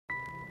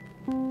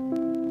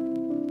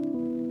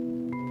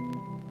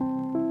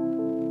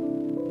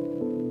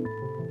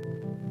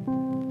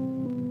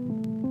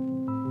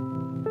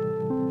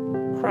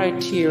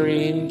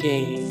Criterion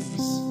Games,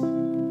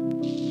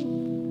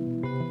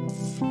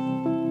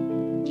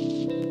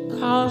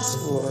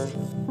 Cosworth,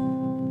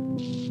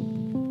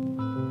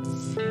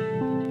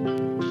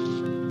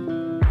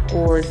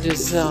 or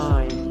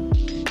Design,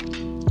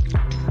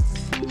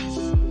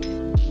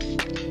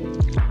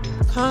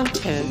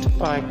 Content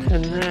by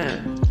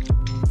Conrad,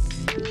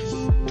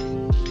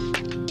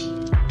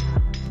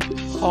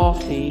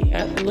 Coffee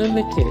at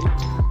Limited,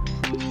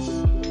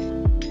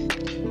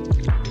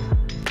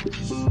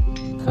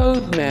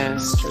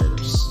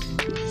 Codemasters,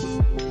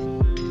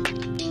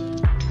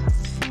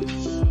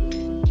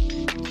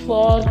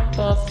 Claude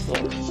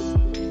Butler,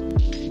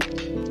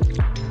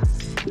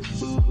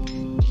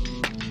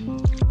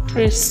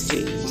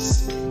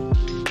 Christie's,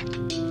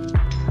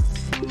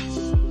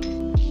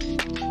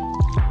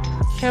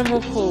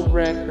 Chemical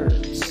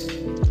Records,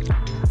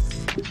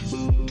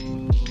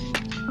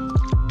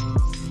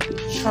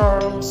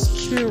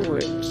 Charles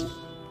Jewett,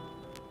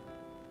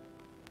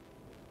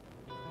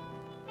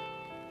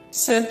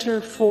 Center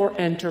for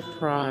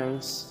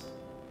Enterprise,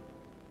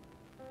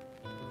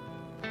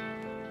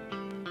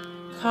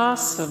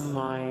 Casa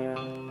Maya,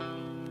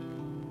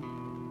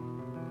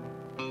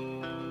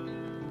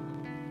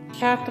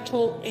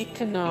 Capital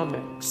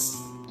Economics,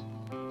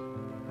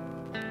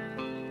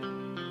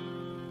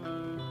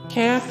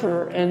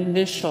 Camper and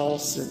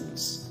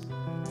Nicholson's,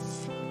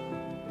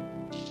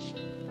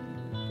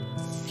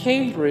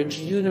 Cambridge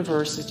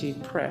University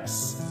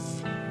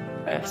Press,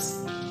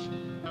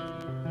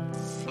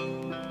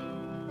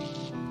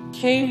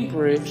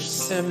 Cambridge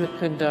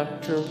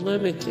Semiconductor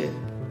Limited,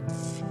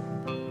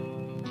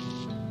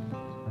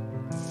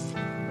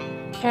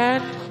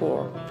 CAD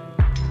Corp,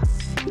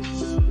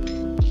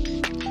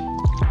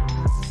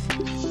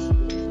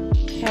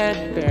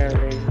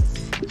 Cadbury,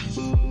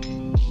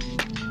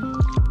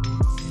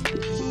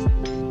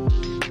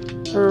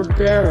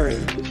 Burberry,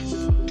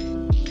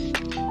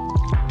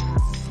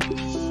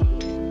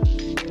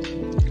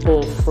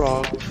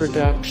 Bullfrog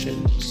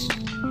Productions,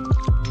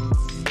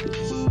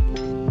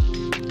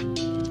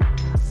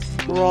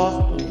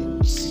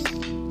 Broughton's,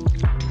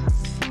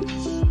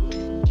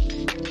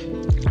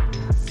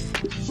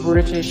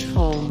 British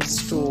Home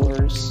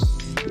Stores,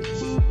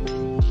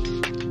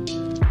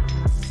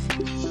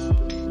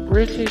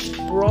 British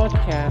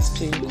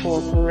Broadcasting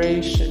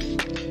Corporation,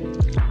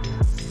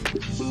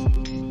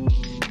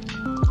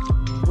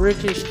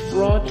 British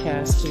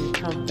Broadcasting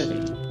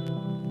Company,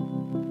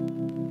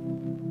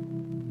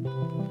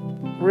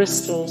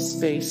 Bristol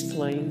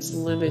Spaceplanes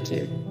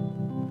Limited,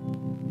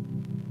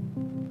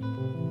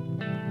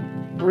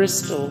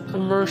 Bristol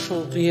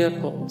Commercial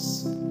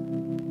Vehicles,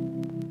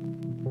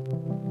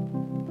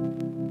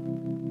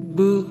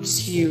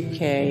 Boots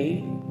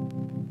UK,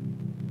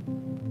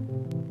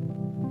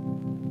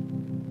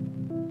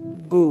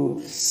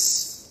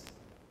 Booths,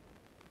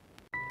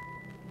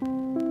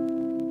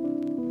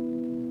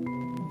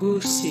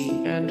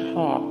 Boosie and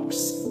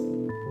Hawks,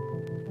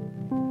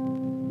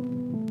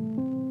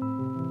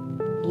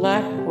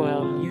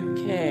 Blackwell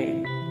UK,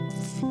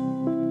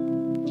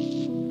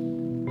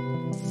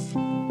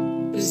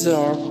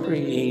 Bizarre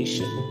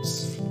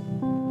Creations,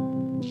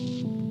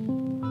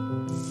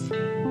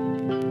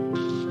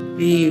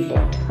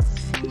 Viva,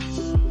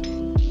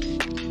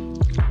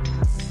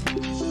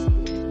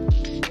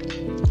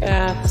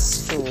 Bath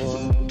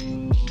Store,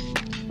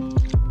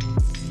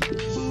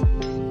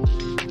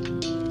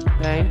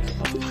 Bank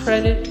of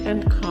Credit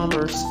and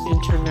Commerce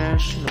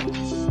International,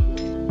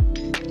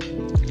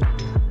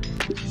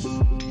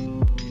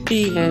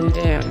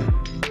 B&M,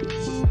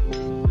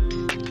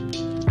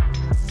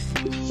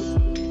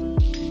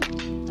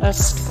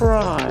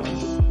 Ascribe,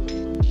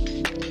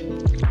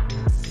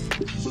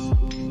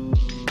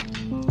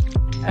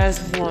 As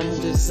One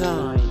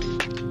Design,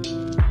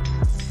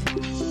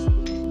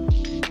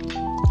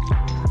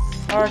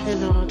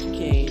 Argonaut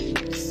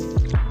Games,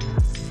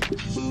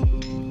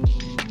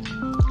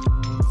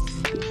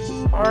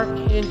 Arc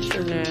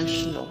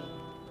International,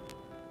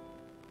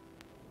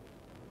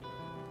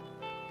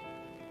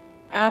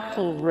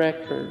 Apple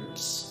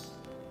Records,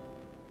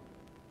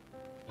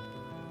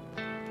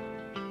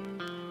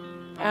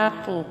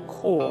 Apple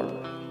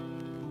Corp,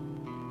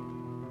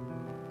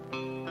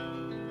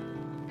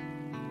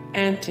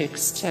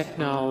 Antix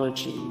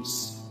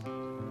Technologies,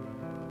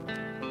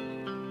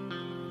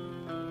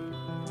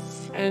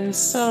 and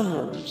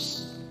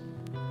Summers,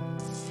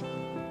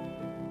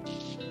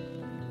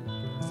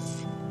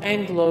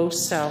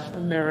 Anglo-South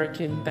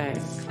American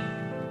Bank,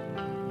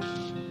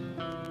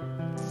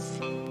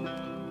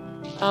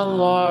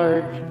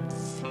 Allard,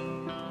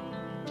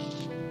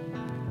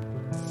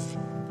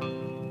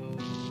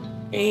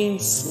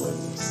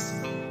 Ainsley's,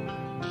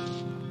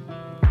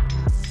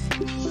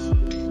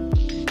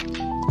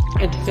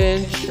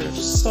 Adventure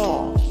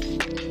Soft,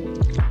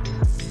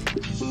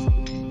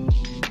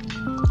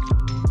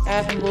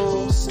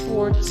 Admiral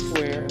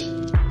Sportswear,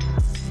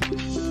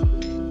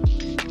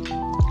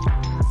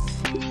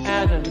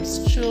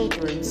 Williams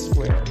Children's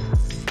Wear,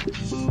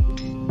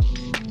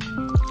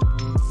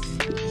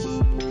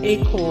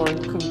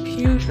 Acorn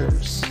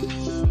Computers,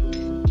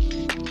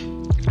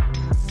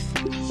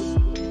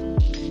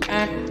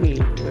 Acme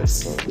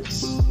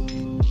Whistles,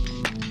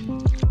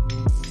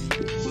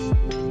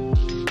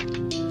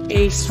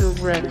 Acer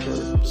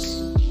Records.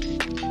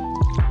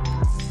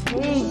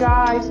 Hey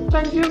guys,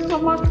 thank you so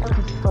much for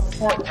the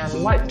support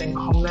and likes and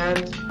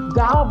comments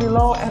down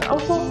below, and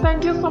also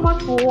thank you so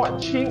much for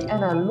watching,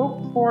 and I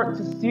look forward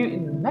to see you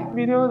in the next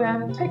video.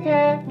 Then take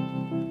care,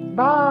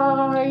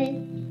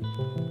 bye.